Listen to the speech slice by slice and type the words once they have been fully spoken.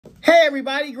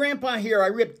everybody, Grandpa here. I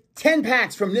ripped 10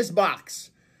 packs from this box.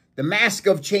 The Mask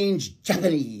of Change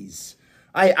Japanese.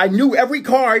 I knew every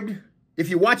card. If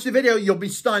you watch the video, you'll be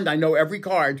stunned. I know every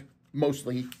card,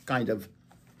 mostly, kind of.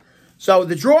 So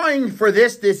the drawing for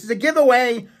this is a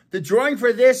giveaway. The drawing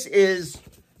for this is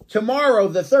tomorrow,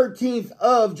 the 13th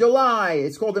of July.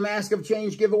 It's called the Mask of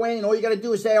Change giveaway. And all you got to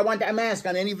do is say, I want that mask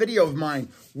on any video of mine.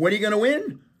 What are you going to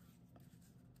win?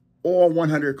 All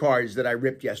 100 cards that I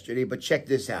ripped yesterday. But check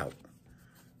this out.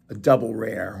 A double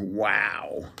rare.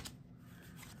 Wow.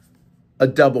 A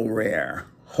double rare.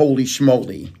 Holy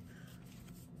schmoly.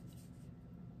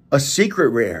 A secret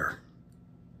rare.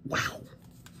 Wow.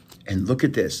 And look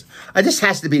at this. This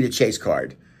has to be the chase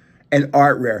card. An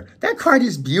art rare. That card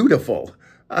is beautiful.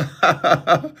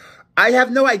 I have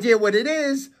no idea what it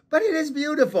is, but it is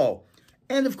beautiful.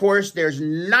 And of course, there's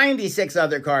 96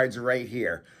 other cards right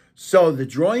here. So the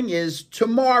drawing is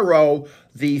tomorrow,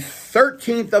 the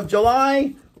 13th of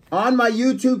July, on my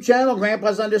YouTube channel,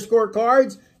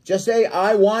 Grandpa's_cards. Just say,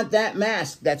 I want that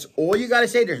mask. That's all you got to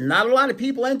say. There's not a lot of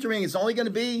people entering. It's only going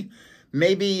to be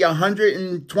maybe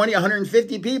 120,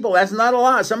 150 people. That's not a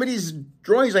lot. Some of these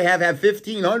drawings I have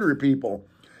 1,500 people.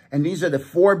 And these are the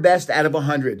 4 best out of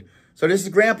 100. So this is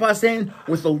Grandpa saying,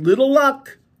 with a little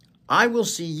luck, I will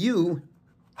see you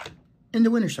in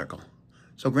the winner's circle.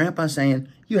 So Grandpa saying,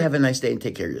 you have a nice day and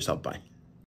take care of yourself. Bye.